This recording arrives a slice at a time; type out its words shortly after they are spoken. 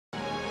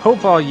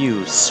Hope all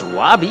you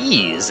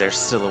swabbies are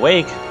still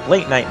awake.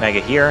 Late Night Mega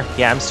here.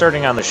 Yeah, I'm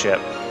starting on the ship,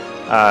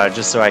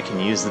 just so I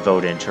can use the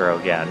boat intro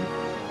again.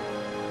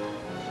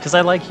 Because I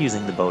like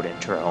using the boat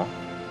intro.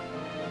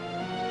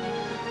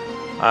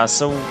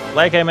 So,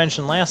 like I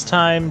mentioned last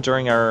time,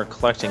 during our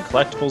collecting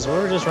collectibles, we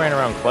were just running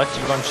around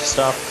collecting a bunch of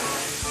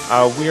stuff.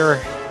 We're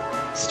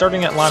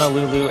starting at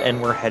Honolulu,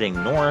 and we're heading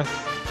north.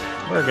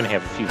 We're going to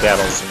have a few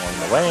battles along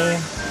the way.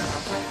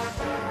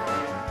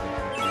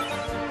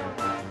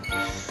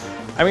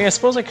 I mean, I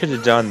suppose I could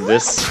have done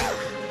this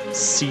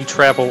sea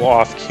travel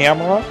off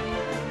camera,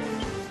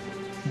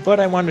 but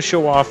I wanted to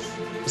show off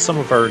some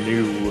of our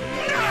new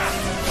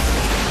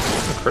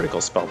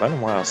critical spell. Been a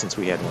while since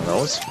we had one of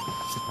those.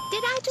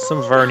 Some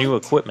of our new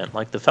equipment,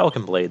 like the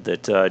Falcon Blade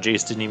that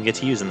Jace didn't even get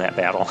to use in that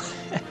battle.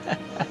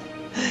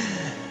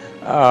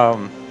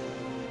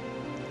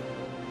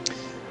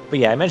 But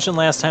yeah, I mentioned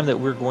last time that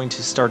we're going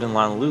to start in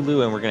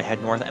Honolulu and we're going to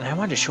head north, and I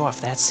wanted to show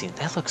off that scene.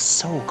 That looks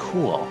so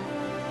cool.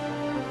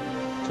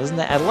 Doesn't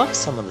that? I love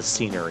some of the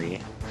scenery.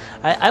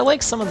 I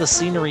like some of the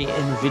scenery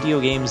in video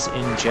games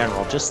in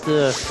general. Just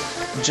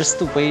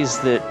the ways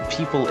that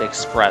people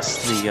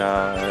express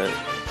the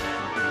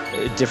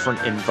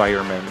different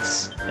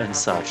environments and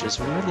such is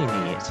really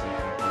neat.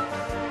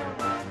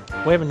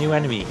 We have a new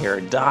enemy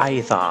here,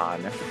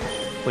 Dython.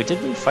 Wait,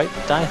 did we fight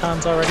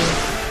Dythons already?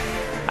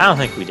 I don't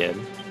think we did.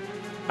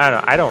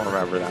 I don't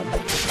remember them.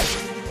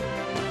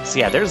 So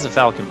yeah, there's the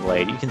Falcon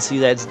Blade. You can see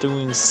that it's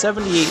doing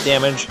 78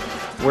 damage,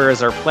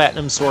 whereas our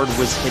Platinum Sword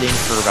was hitting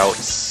for about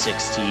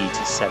 60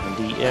 to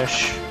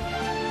 70-ish.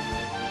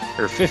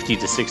 Or 50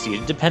 to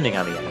 60, depending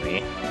on the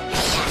enemy.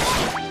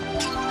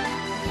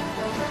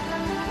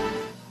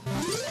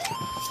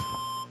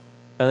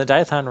 And the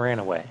Dython ran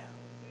away.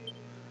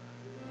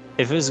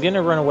 If it was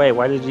gonna run away,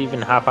 why did it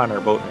even hop on our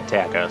boat and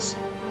attack us?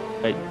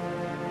 I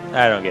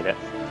don't get it.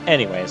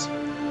 Anyways.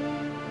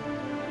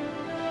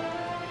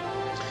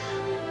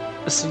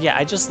 So yeah,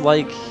 I just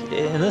like,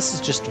 and this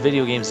is just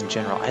video games in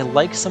general, I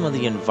like some of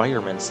the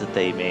environments that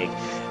they make.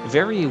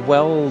 Very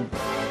well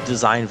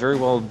designed, very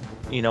well,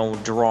 you know,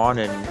 drawn,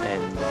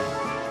 and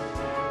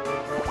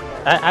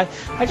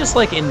I just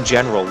like, in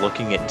general,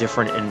 looking at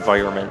different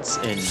environments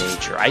in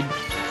nature.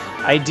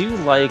 I do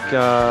like,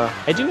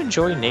 I do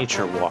enjoy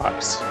nature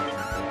walks,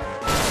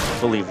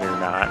 believe it or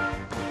not.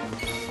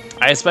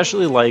 I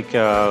especially like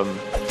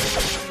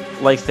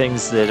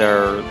things that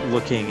are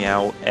looking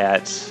out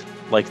at,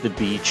 like, the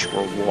beach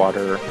or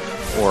water,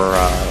 or,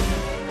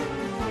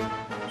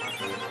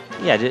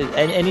 yeah,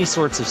 any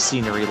sorts of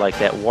scenery like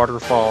that,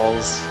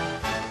 waterfalls.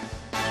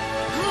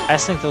 I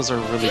just think those are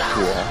really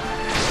cool.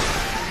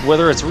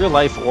 Whether it's real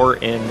life or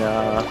in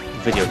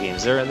video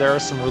games, there are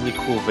some really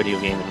cool video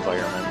game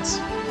environments.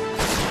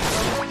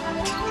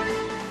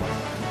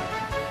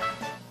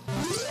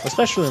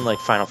 Especially in, like,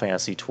 Final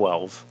Fantasy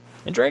XII.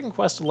 And Dragon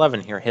Quest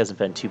XI here hasn't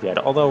been too bad,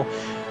 although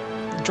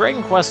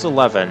Dragon Quest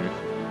XI,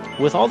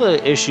 with all the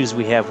issues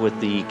we have with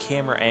the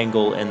camera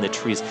angle and the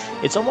trees,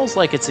 it's almost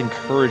like it's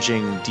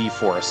encouraging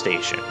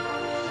deforestation.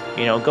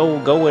 You know,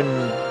 go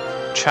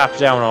and chop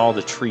down all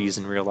the trees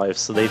in real life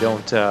so they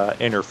don't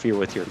interfere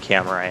with your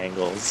camera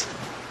angles.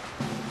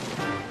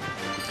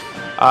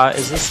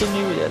 Is this a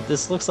new...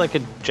 This looks like a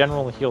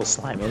General Heal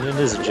slime, and it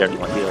is a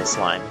General Heal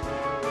slime.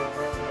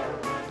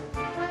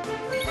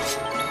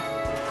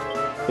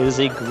 It is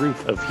a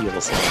group of heal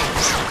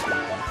slimes.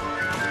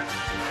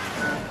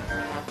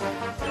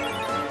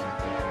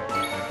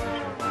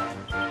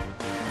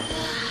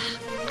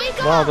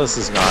 Well, this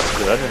is not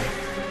good.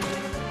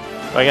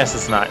 I guess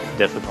it's not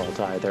difficult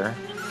either.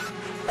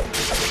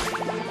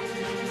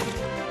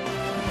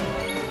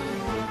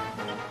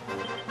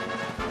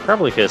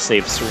 Probably could have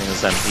saved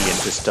Serena's MP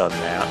and just done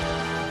that.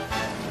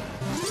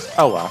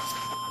 Oh well.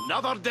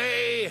 Another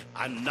day,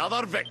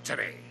 another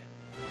victory.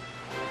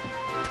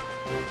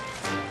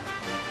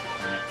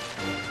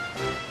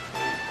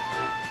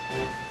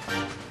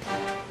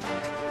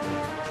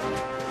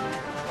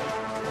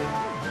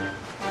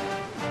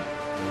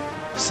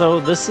 So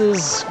this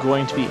is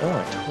going to be, oh,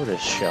 a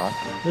tortoise shell.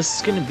 This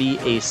is going to be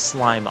a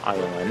slime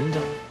island.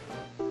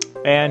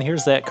 And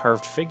here's that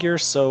carved figure,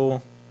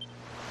 so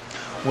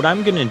what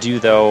I'm going to do,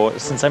 though,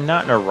 since I'm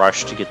not in a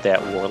rush to get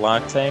that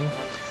warlock thing,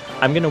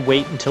 I'm going to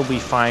wait until we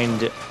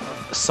find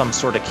some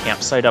sort of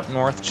campsite up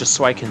north, just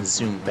so I can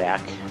zoom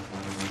back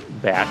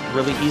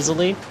really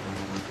easily.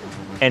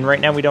 And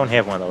right now we don't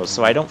have one of those,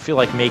 so I don't feel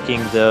like making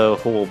the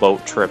whole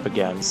boat trip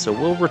again. So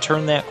we'll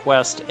return that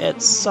quest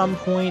at some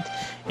point.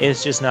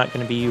 It's just not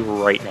going to be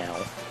right now.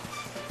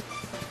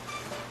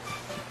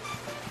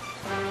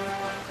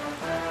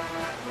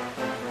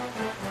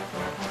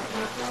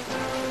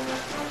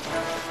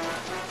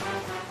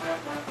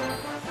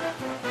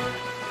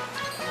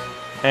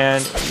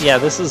 And yeah,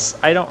 this is,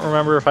 I don't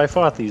remember if I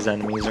fought these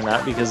enemies or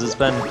not because it's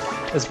been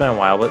a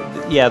while,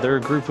 but yeah, they're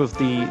a group of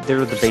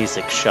they're the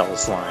basic shell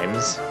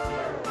slimes.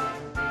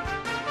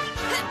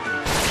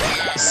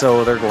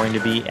 So they're going to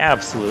be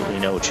absolutely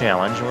no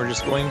challenge, and we're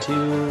just going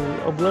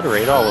to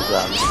obliterate all of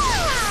them.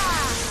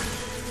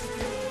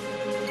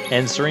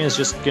 And Serena's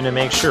just gonna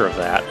make sure of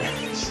that.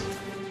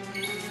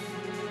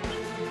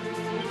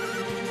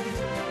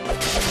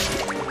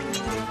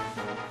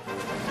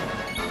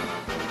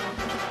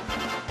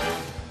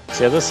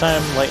 So this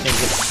time, Lightning...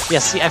 Yeah,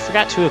 see, I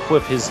forgot to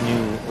equip his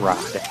new rod.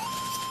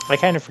 I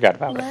kind of forgot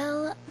about it.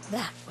 Well,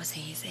 that was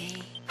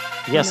easy.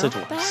 Yes, Not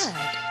it was.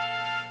 bad.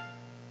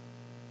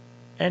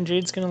 And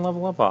Jade's gonna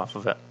level up off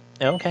of it.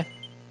 Okay.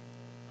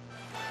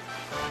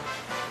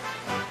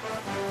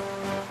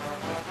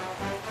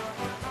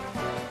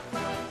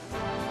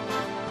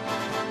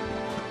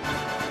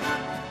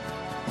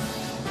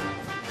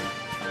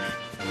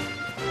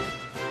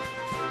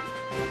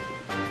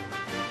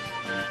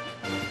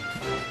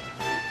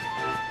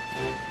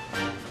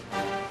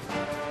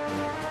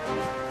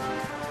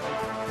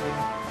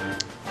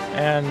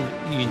 And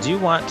you do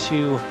want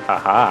to,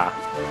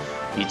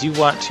 you do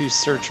want to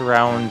search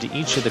around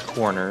each of the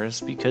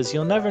corners because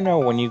you'll never know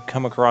when you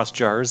come across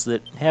jars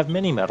that have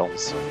mini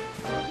medals.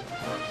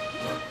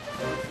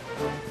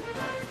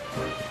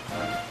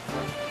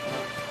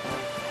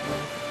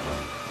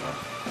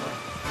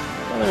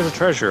 Well, there's a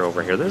treasure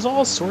over here. There's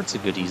all sorts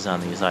of goodies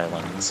on these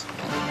islands.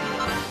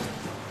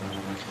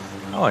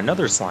 Oh,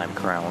 another slime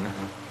crown.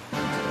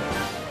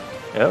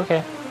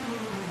 Okay.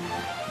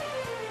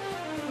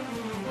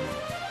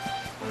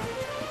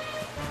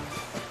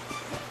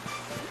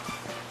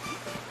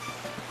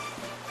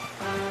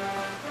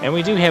 And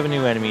we do have a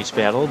new enemy to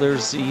battle.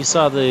 You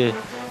saw the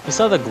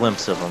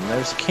glimpse of them.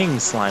 There's king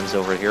slimes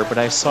over here, but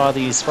I saw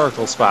the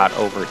sparkle spot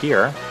over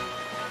here.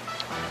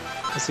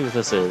 Let's see what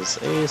this is.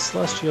 A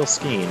celestial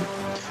skein.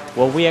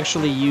 Well, we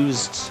actually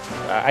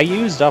I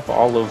used up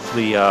all of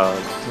the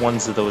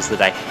ones of those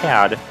that I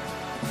had,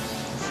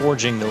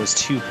 forging those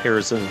 2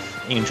 pairs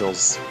of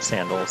angels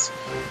sandals.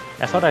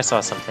 I thought I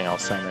saw something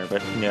else down there,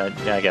 but no,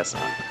 I guess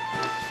not.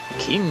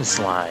 King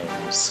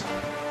slimes.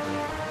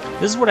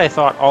 This is what I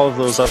thought all of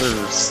those other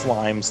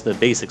slimes, the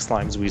basic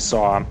slimes we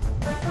saw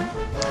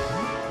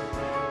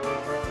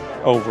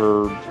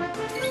over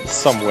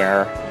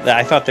somewhere, that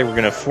I thought they were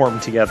going to form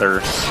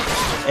together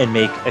and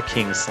make a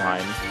king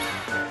slime.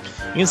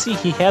 You can see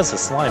he has a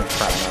slime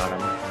crown on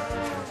him.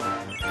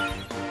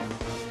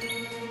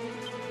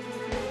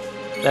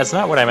 That's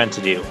not what I meant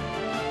to do.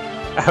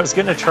 I was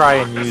going to try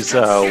and use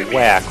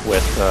Whack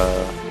with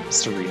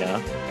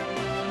Serena.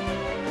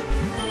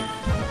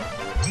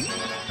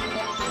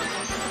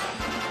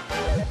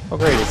 Oh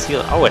great, it's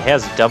heal. Oh, it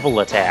has double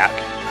attack.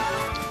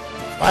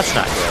 Well, that's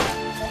not good.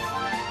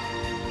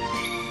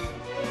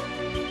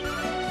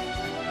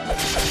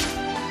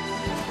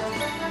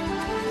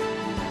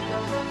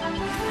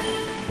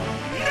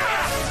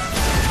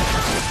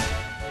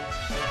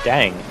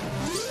 Dang.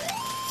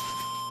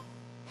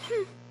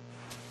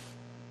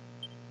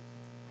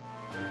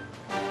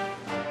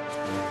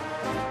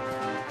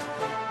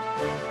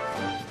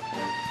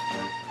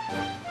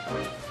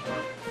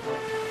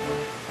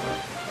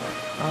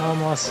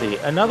 Let's see.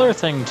 Another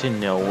thing to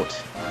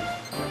note.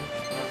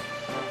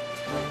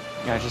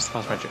 Yeah, I just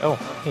lost my. Oh,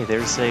 hey,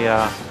 there's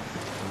a.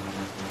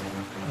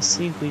 Let's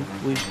see. We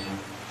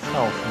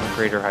fell from a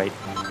greater height.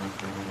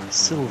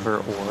 Silver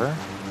ore,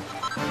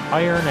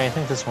 iron. I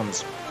think this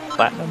one's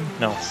platinum.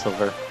 No,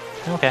 silver.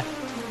 Okay.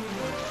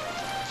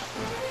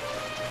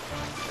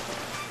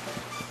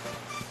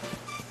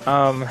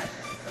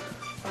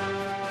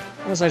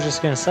 What was I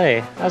just gonna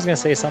say? I was gonna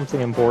say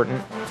something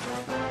important.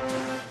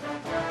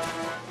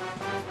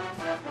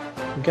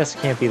 I guess it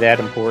can't be that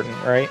important,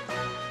 right?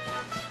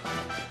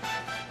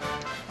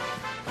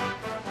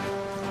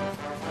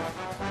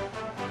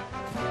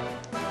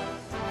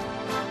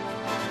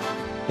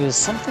 It was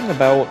something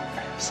about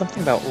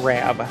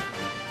Rab.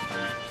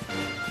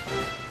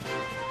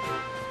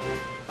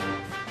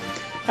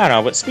 I don't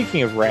know, but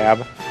speaking of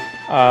Rab,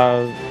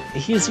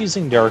 he's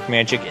using dark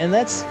magic, and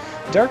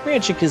dark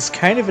magic is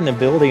kind of an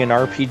ability in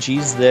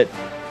RPGs that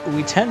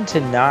we tend to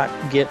not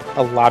get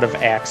a lot of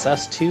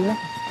access to.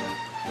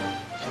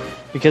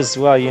 Because,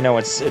 well, you know,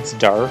 it's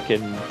dark,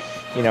 and,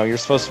 you know, you're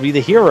supposed to be the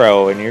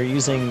hero, and you're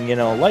using, you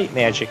know, light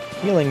magic,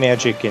 healing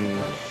magic,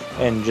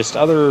 and just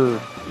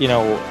other, you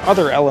know,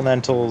 other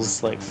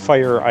elementals like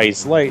fire,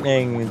 ice,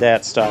 lightning,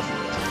 that stuff.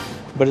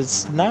 But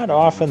it's not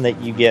often that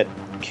you get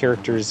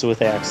characters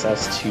with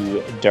access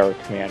to dark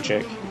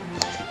magic.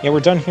 Yeah, we're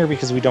done here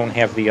because we don't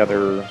have the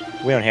other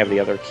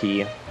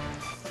key.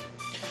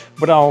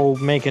 But I'll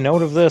make a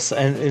note of this,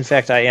 and in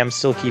fact, I am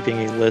still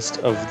keeping a list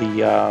of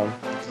the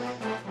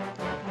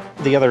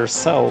other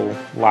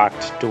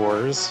cell-locked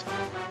doors.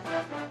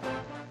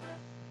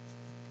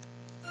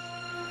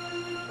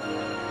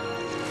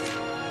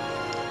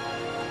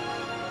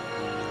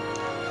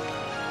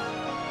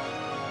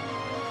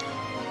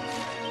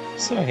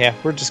 So yeah,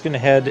 we're just gonna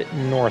head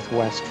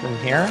northwest from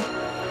here.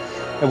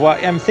 Well,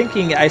 I'm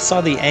thinking I saw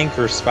the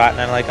anchor spot,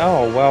 and I'm like,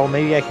 oh, well,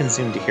 maybe I can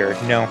zoom to here.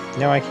 No,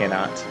 I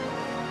cannot.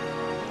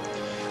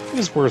 It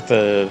was worth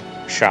a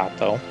shot,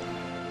 though.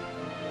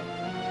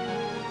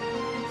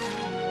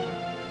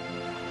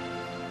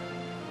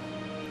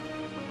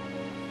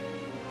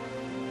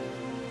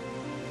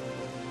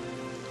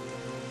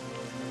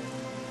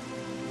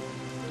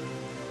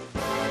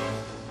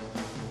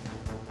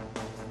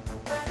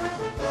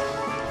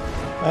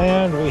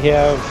 And we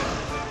have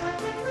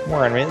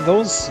more enemies.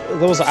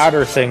 Those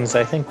otter things,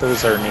 I think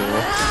those are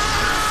new.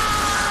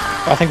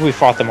 I think we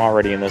fought them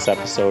already in this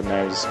episode, and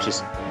I was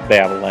just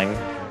babbling.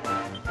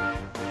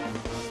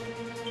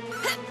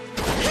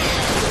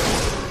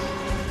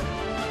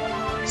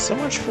 So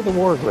much for the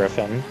War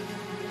Griffin.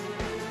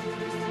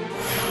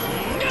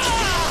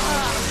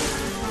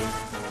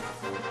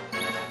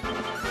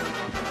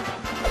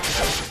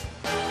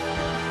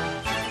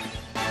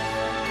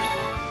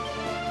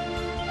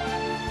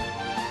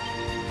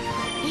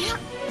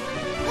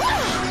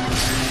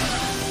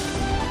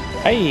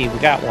 Hey, we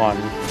got one.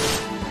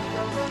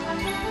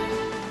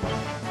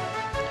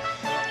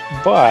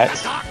 But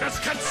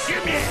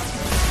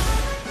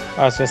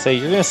I was gonna say,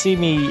 you're gonna see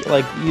me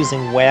like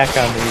using whack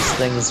on these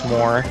things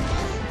more,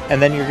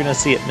 and then you're gonna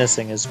see it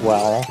missing as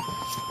well.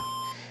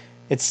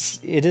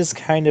 It is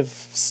kind of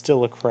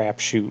still a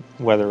crapshoot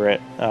whether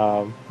it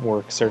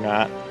works or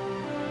not.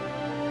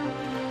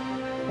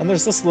 And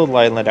there's this little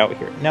island out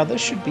here. Now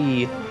this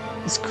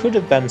could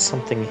have been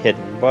something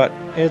hidden, but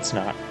it's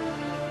not.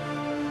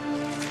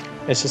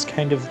 It's just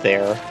kind of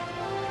there.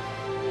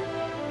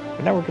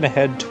 But now we're gonna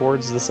head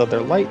towards this other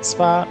light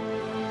spot.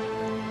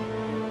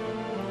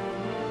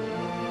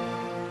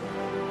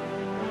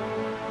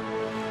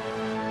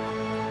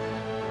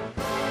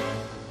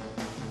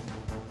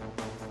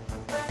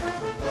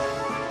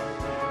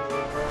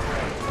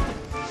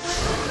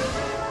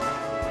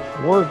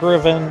 War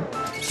Griffin,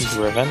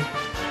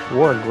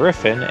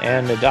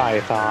 and a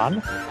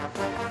Diathon.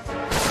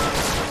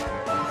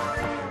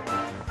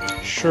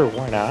 Sure,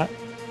 why not?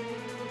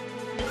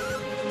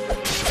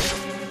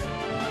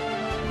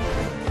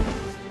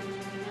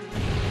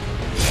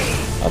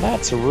 Oh,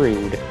 that's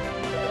rude.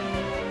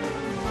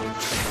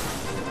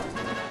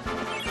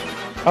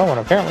 Oh, and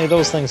apparently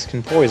those things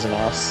can poison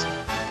us.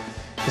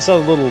 We saw a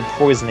little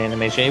poison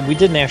animation. We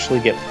didn't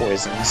actually get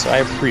poisoned, so I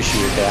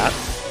appreciate that.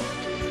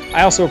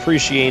 I also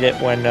appreciate it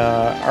when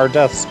our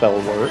death spell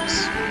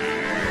works.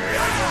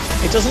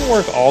 It doesn't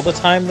work all the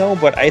time, though,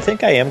 but I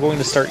think I am going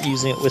to start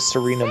using it with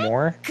Serena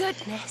more.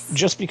 Goodness.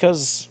 Just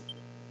because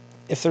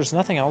if there's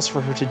nothing else for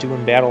her to do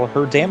in battle,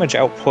 her damage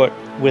output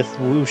with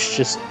Whoosh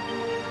just,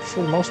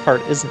 for the most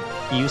part, isn't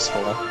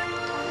useful.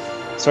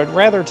 So I'd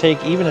rather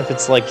take, even if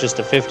it's like just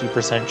a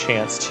 50%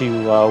 chance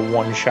to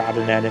one-shot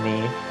an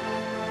enemy.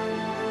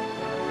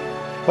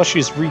 Plus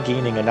she's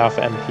regaining enough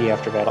MP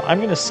after battle. I'm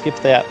going to skip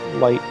that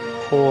light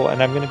pole,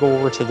 and I'm going to go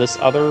over to this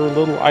other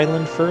little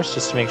island first,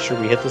 just to make sure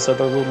we hit this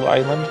other little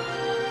island.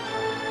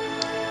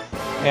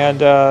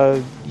 And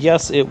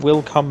yes, it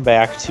will come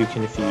back to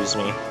confuse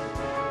me.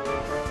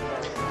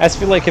 I just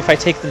feel like if I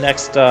take the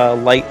next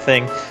light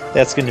thing,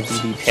 that's going to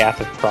be the path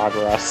of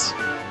progress.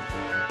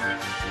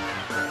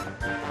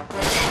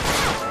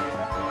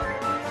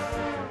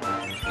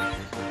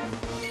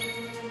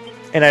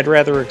 And I'd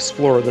rather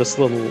explore this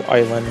little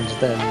island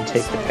than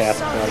take the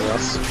path of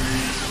progress.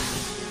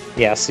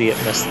 Yeah, see, it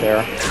missed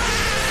there.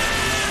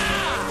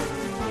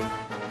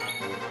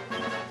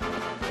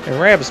 And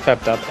Rab's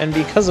pepped up, and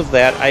because of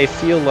that, I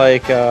feel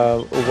like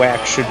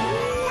Whack should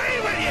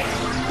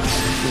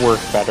work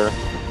better.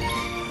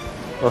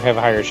 Or have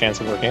a higher chance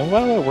of working.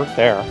 Well, it worked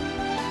there.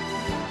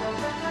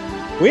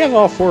 We have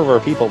all 4 of our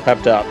people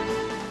pepped up.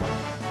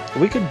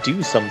 We could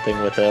do something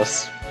with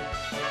this.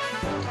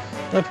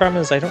 The only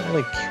problem is I don't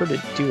really care to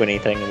do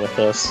anything with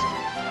this.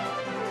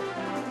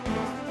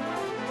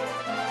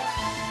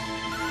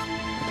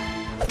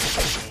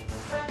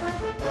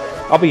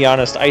 I'll be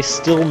honest, I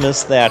still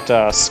miss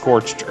that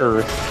Scorched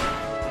Earth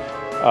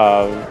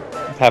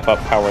pep-up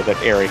power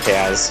that Eric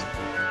has.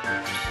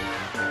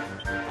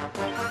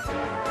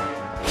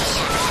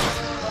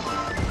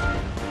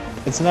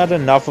 It's not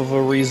enough of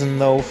a reason,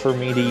 though, for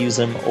me to use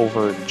him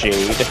over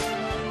Jade.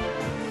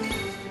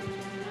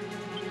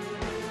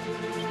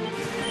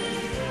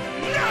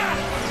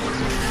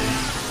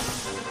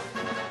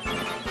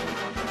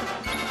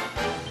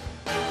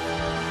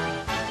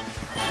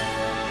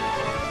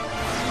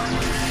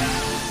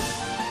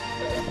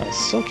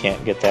 Still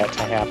can't get that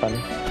to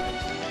happen.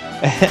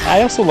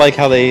 I also like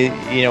how they,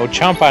 you know,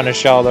 chomp on a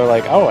shell, they're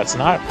like, oh, it's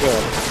not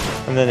good.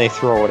 And then they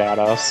throw it at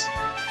us.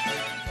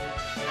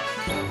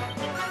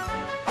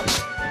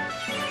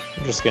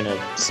 I'm just gonna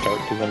start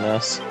doing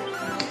this.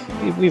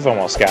 We've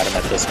almost got him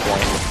at this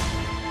point.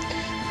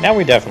 Now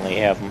we definitely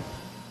have him.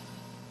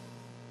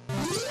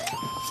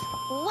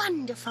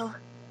 Wonderful.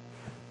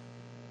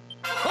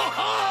 Ho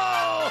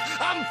ho!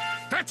 I'm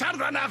fitter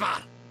than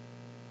ever!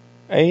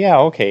 Yeah,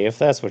 okay, if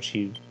that's what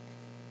you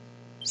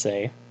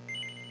say.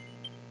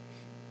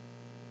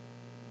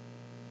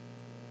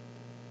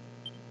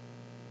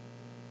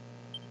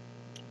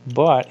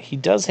 But he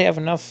does have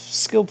enough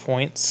skill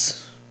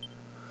points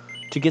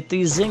to get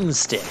the Zing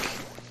Stick.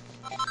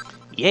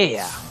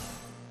 Yeah!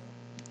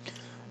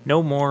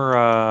 No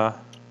more,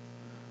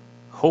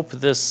 hope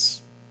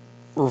this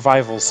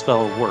revival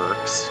spell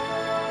works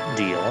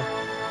deal.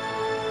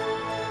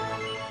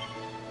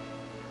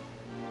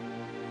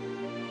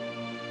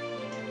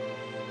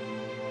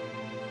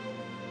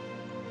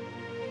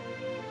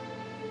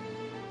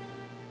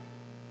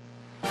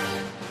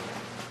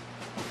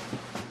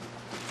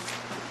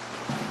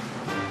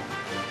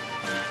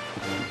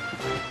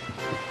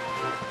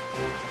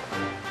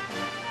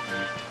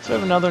 So we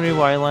have another new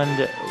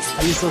island.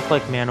 These look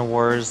like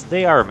Man-O-Wars.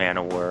 They are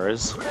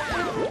Man-O-Wars.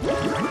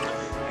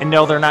 And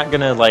no, they're not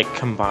gonna, like,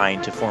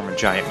 combine to form a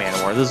giant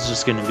Man-O-War. This is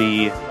just gonna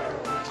be...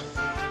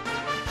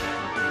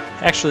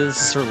 Actually, this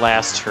is her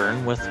last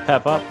turn with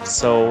Pep Up,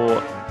 so...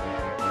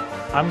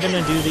 I'm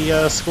gonna do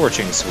the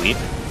Scorching Sweep.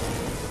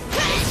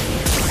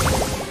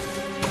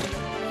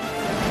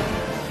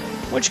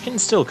 Which can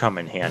still come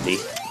in handy.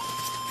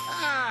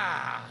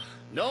 Ah,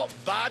 not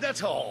bad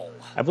at all.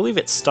 I believe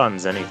it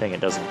stuns anything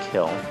it doesn't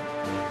kill.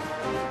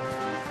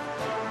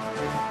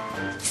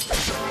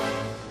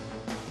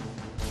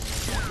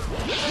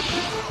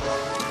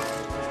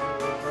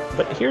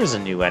 But here's a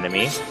new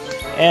enemy,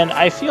 and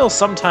I feel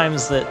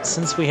sometimes that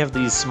since we have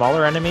these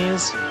smaller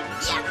enemies,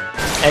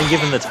 and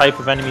given the type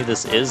of enemy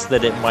this is,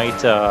 that it might,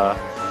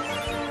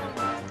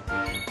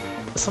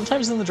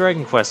 sometimes in the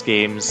Dragon Quest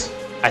games,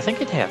 I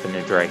think it happened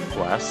in Dragon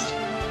Quest.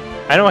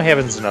 I know it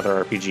happens in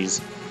other RPGs.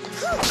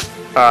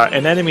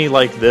 An enemy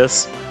like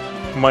this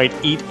might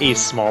eat a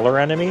smaller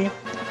enemy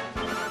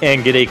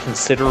and get a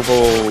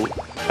considerable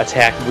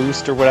attack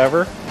boost or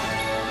whatever.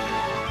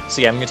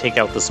 So yeah, I'm going to take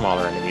out the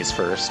smaller enemies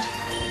first.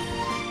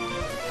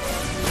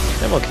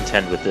 Then we'll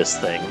contend with this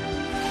thing.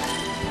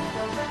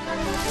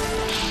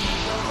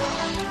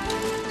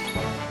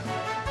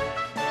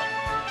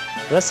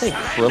 Did I say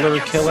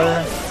Kriller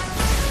Killer?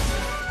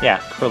 Yeah,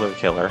 Kriller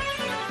Killer.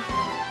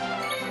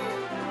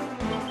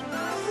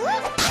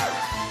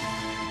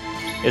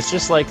 It's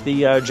just like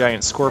the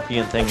giant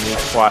scorpion thing we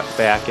fought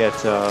back at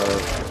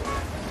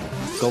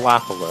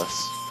Gallopolis.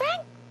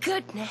 Thank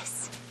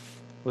goodness.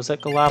 Was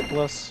that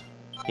Gallopolis?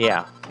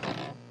 Yeah.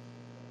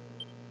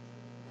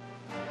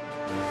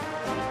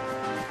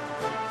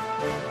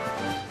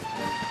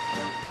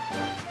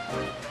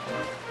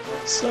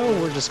 So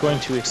we're just going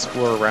to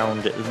explore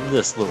around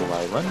this little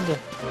island.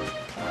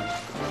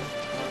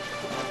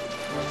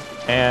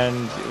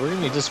 And we're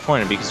going to be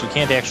disappointed because we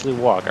can't actually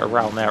walk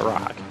around that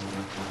rock.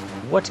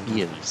 What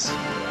gives?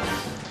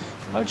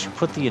 Why would you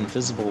put the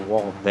invisible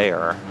wall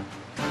there?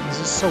 This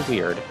is so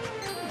weird.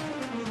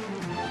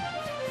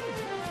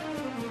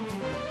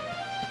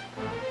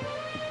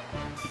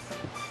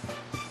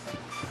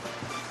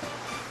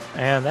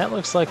 And that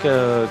looks like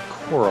a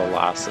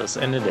Corolossus,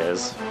 and it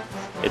is.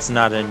 It's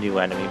not a new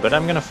enemy, but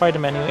I'm gonna fight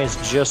him anyways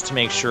just to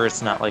make sure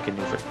it's not like a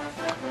new...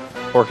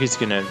 Or he's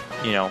gonna,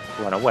 you know,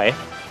 run away.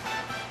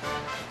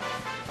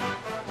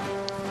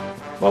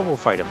 Well, we'll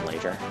fight him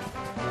later.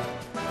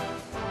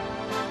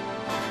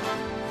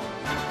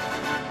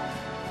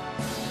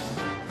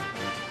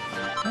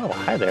 Oh,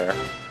 hi there.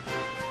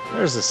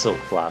 There's a Silk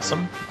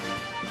Blossom.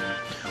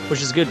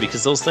 Which is good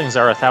because those things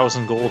are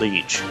 1,000 gold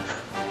each.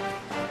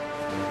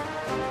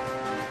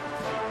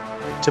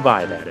 To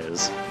buy, that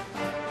is.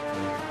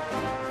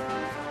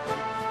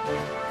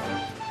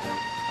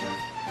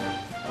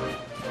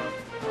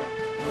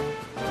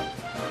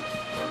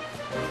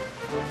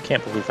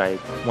 Can't believe I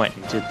went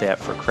and did that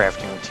for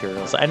crafting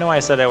materials. I know I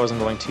said I wasn't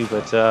going to,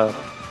 but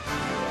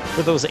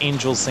for those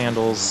angel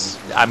sandals,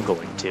 I'm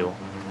going to.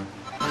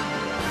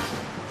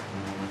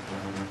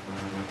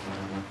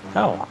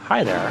 Oh,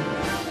 hi there.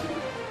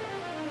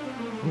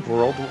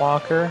 World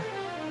Walker.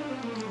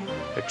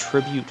 A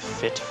tribute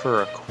fit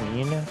for a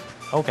queen?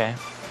 Okay.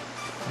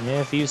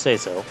 Yeah, if you say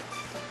so.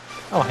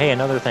 Oh, hey,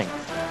 another thing.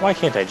 Why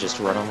can't I just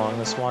run along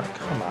this one?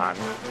 Come on.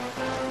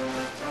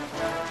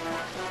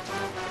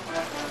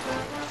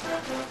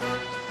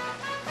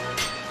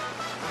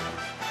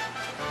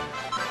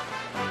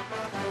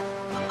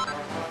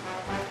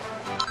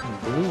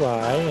 Blue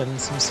eye and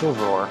some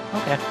silver ore.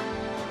 Okay.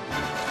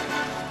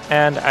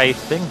 And I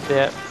think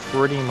that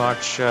pretty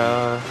much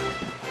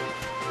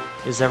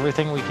is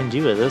everything we can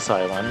do at this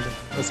island.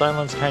 This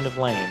island's kind of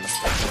lame.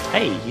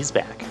 Hey, he's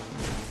back.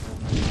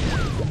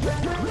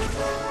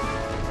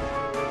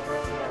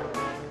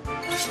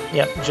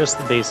 Yep, just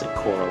the basic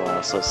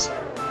Corolossus.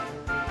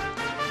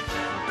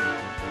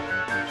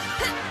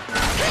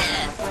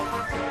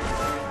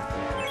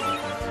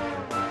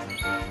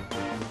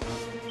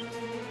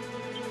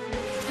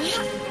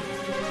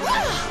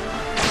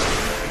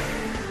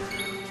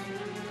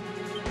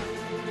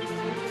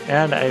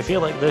 And I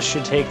feel like this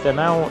should take them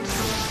out.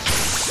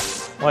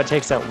 Well, it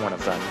takes out one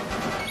of them.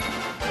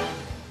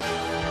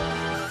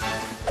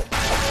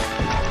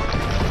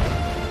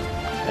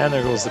 And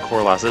there goes the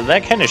Corolossus.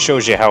 That kind of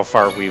shows you how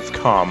far we've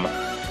come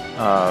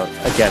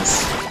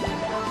against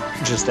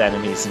just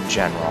enemies in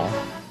general.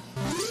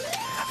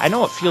 I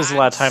know it feels a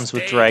lot of times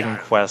with Dragon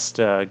Quest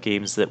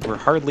games that we're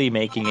hardly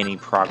making any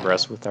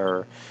progress with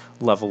our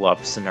level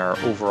ups and our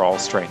overall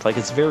strength. Like,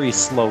 it's very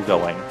slow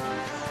going.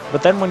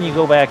 But then when you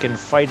go back and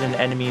fight an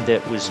enemy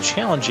that was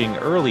challenging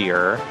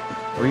earlier,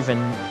 or even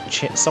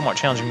somewhat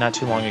challenging not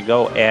too long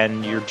ago,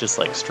 and you're just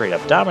like straight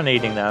up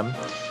dominating them,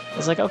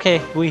 it's like,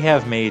 okay, we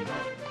have made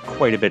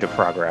quite a bit of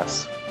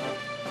progress.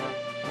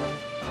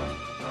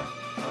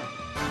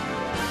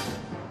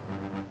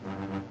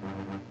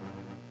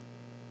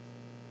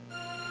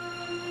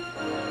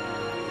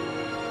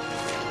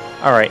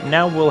 Alright,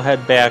 now we'll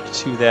head back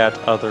to that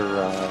other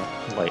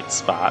light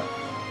spot.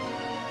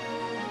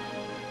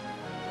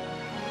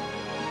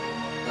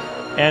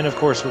 And of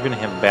course, we're going to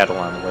have a battle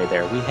on the way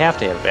there. We have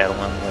to have a battle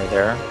on the way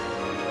there.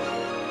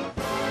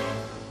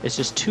 It's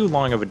just too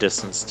long of a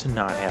distance to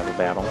not have a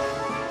battle.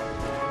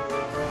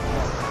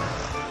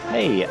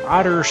 Hey,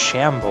 Otter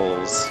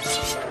Shambles.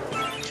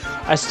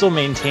 I still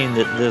maintain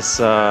that this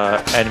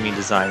enemy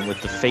design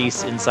with the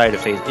face inside a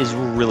face is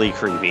really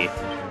creepy.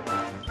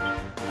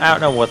 I don't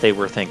know what they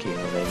were thinking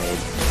when they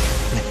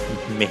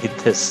made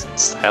this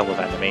style of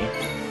enemy.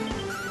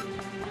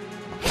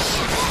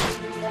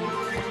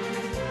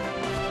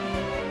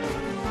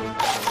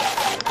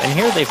 And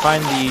here they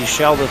find the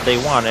shell that they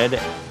wanted.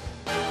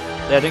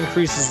 That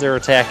increases their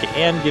attack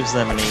and gives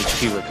them an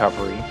HP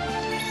recovery.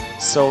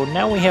 So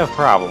now we have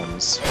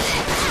problems.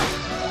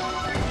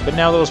 But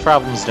now those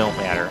problems don't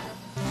matter.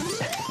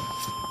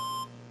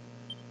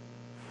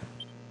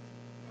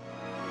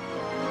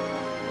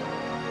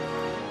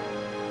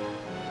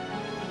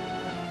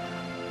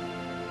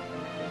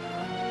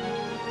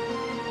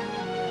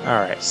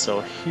 Alright,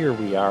 so here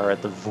we are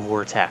at the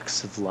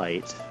Vortex of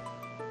Light.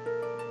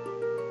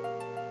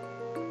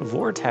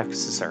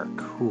 Vortexes are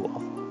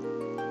cool.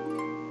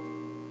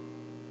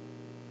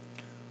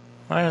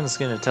 Lion's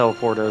going to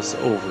teleport us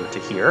over to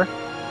here.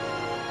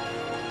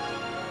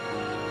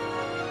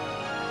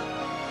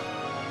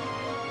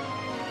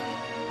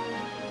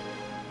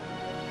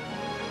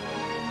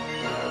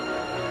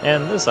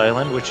 And this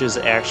island, which is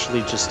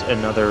actually just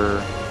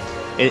another...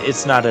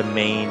 It's not a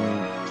main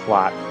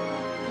plot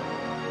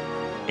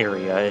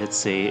area.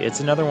 It's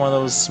another one of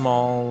those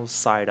small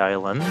side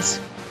islands.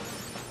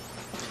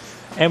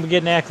 And we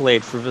get an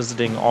accolade for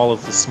visiting all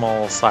of the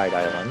small side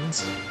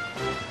islands.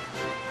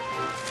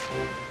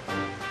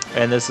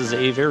 And this is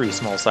a very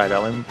small side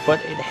island, but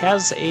it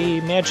has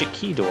a magic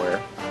key door.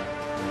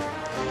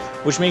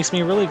 Which makes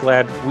me really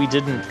glad we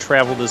didn't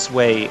travel this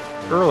way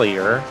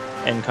earlier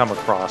and come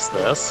across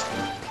this.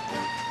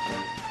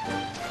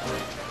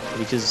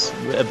 Because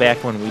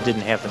back when we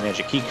didn't have the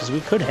magic key, because we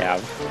could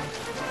have.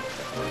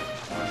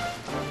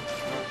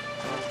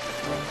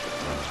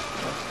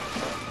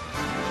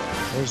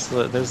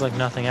 There's like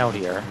nothing out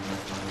here.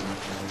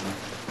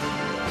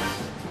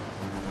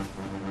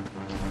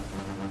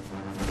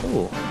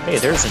 Ooh, hey,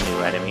 there's a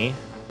new enemy.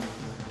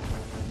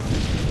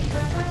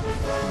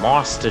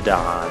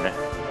 Mastodon.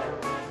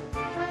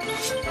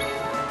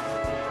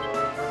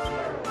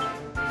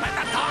 Let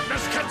the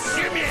darkness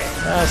consume you!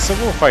 So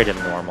we'll fight him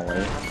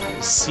normally.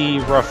 See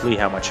roughly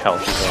how much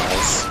health he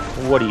has.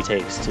 What he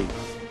takes to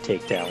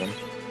take down.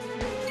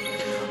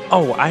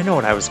 Oh, I know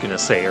what I was gonna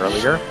say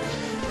earlier.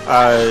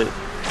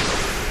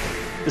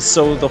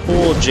 So the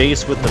whole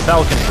Jace with the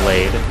Falcon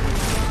Blade...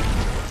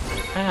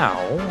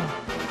 Ow.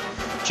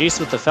 Jace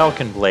with the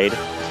Falcon Blade,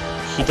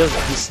 he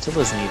still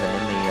isn't even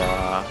in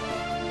the,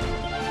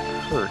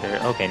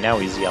 hurt. Okay, now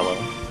he's yellow.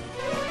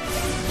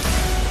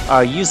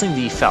 Using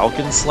the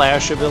Falcon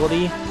Slash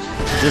ability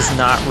does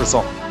not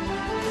result...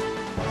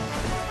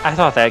 I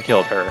thought that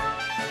killed her.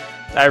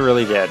 I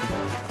really did.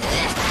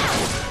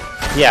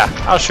 Yeah,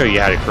 I'll show you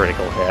how to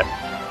critical hit.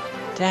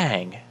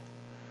 Dang.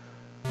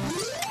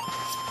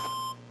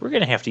 We're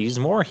gonna have to use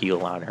more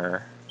heal on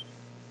her.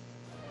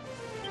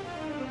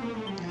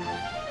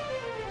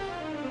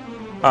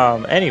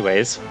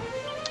 Anyways,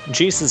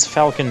 Jace's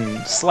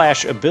Falcon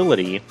Slash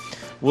ability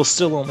will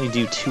still only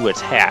do 2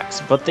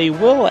 attacks, but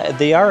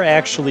they are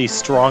actually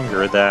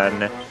stronger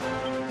than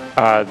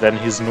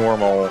his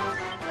normal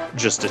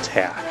just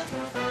attack.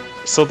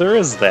 So there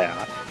is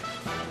that.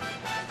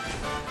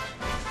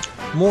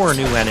 More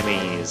new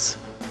enemies.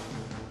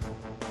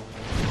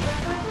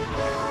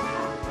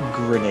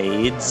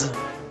 Grenades.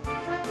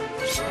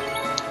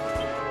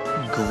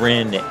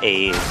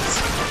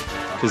 Grenades.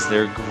 Because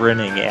they're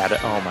grinning at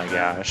it. Oh my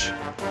gosh.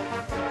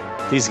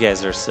 These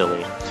guys are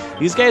silly.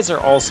 These guys are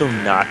also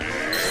not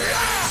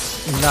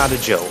a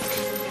joke.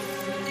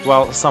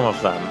 Well, some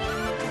of them.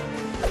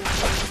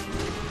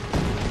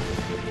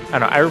 I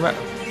don't know, I remember...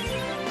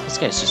 These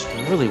guys just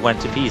really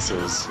went to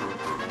pieces.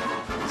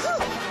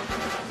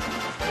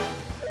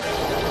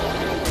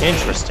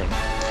 Interesting.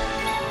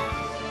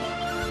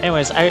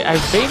 Anyways, I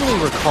vaguely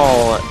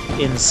recall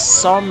in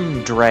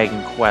some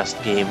Dragon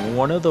Quest game,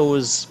 one of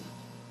those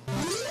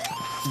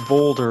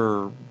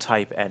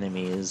boulder-type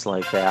enemies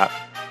like that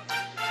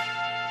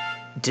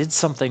did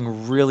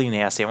something really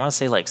nasty. I want to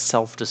say like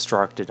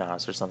self-destructed on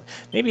us or something.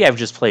 Maybe I've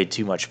just played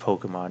too much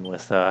Pokemon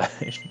with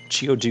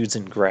Geodudes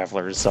and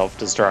Gravelers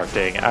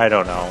self-destructing. I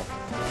don't know.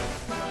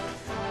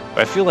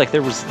 But I feel like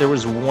there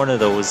was one of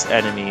those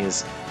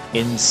enemies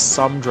in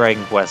some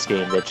Dragon Quest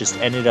game that just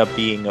ended up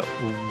being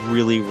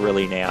really,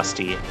 really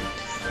nasty.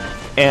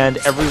 And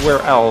everywhere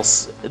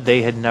else,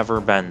 they had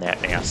never been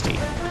that nasty.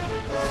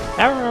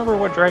 I don't remember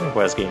what Dragon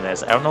Quest game that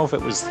is. I don't know if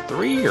it was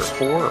 3 or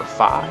 4 or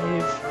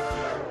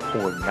 5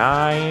 or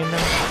 9.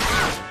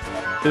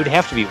 It would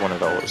have to be one of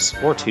those.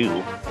 Or 2. It'd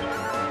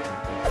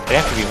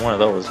have to be one of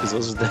those, because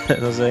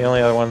those are the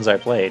only other ones I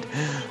played.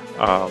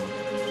 Or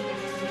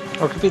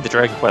it could be the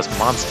Dragon Quest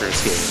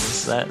Monsters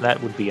games.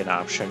 That would be an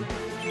option.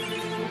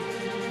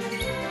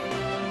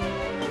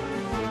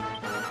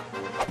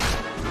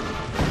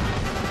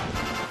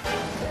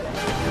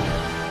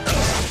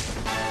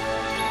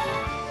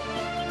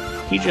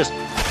 He just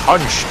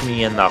punched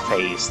me in the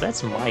face.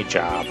 That's my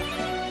job.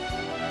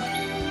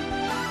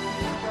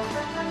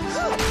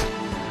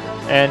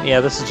 And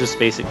yeah, this is just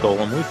basic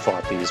Golem. We've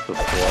fought these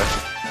before.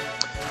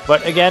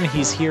 But again,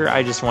 he's here.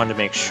 I just wanted to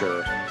make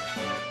sure.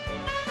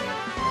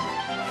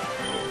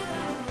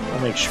 I'll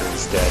make sure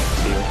he's dead,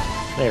 too.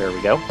 There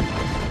we go.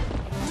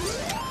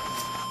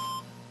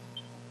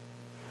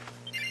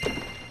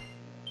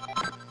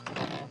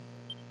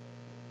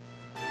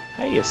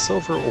 Hey, a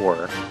silver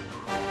ore.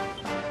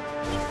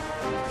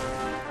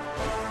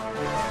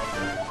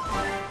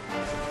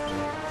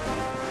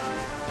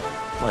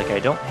 Like, I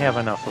don't have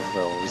enough of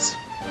those.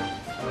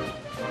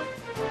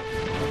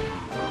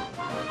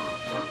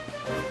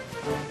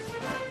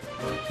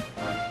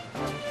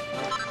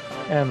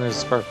 And there's a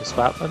sparkle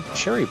spot, a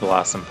cherry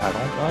blossom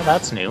petal. Well,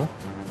 that's new.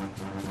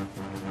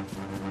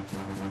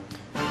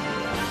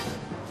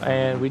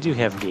 And we do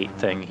have gate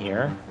thing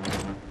here.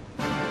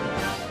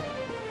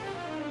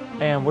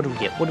 And what do we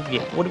get? What do we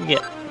get? What do we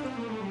get?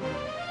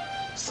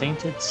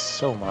 Sainted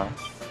Soma.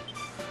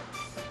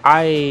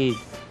 I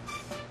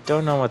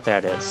don't know what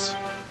that is.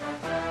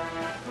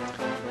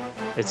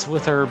 It's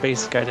with our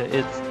basic item.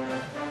 It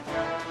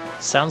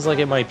sounds like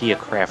it might be a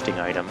crafting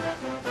item.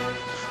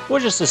 We'll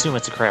just assume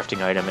it's a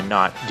crafting item and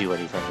not do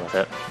anything with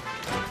it.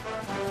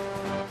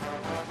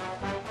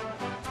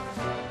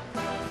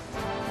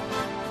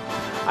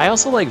 I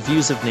also like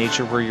views of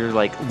nature where you're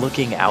like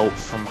looking out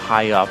from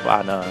high up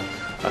on a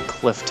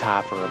cliff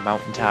top or a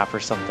mountain top or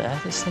something. I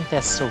just think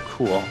that's so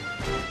cool.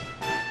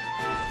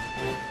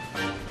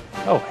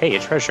 Oh, hey, a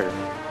treasure.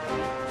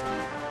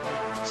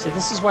 See,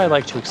 this is why I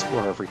like to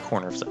explore every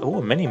corner of the... Oh,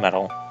 a mini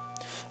medal.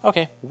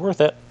 Okay, worth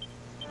it.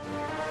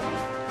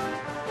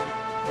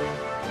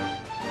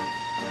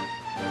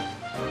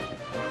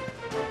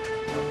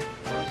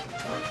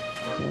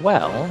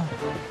 Well...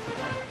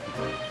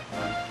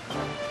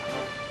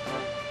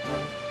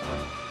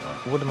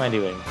 what am I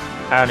doing?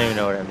 I don't even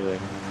know what I'm doing.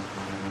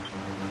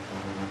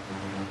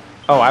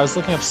 Oh, I was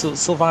looking up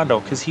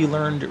Sylvando, because he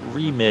learned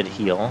Remid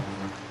Heal.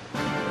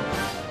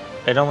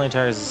 It only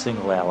targets a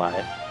single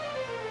ally.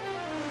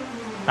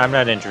 I'm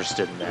not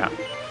interested in that.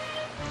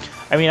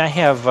 I mean, I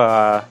have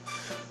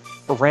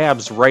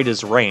Rab's Right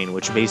as Rain,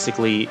 which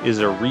basically is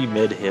a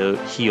Remid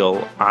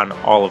heal on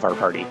all of our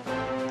party.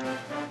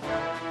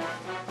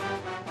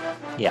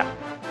 Yeah,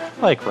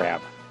 I like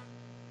Rab.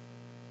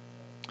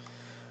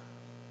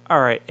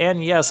 Alright,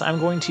 and yes, I'm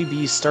going to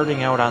be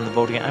starting out on the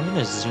boat again. I'm going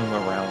to zoom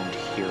around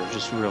here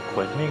just real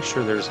quick. Make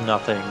sure there's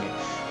nothing.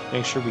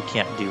 Make sure we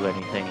can't do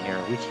anything here.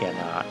 We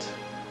cannot.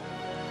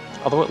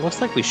 Although it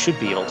looks like we should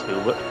be able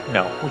to, but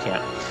no, we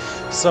can't.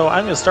 So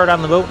I'm going to start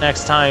on the boat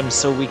next time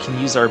so we can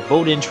use our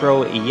boat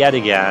intro yet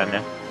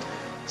again.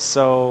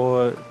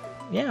 So,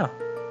 yeah.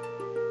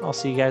 I'll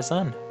see you guys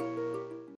then.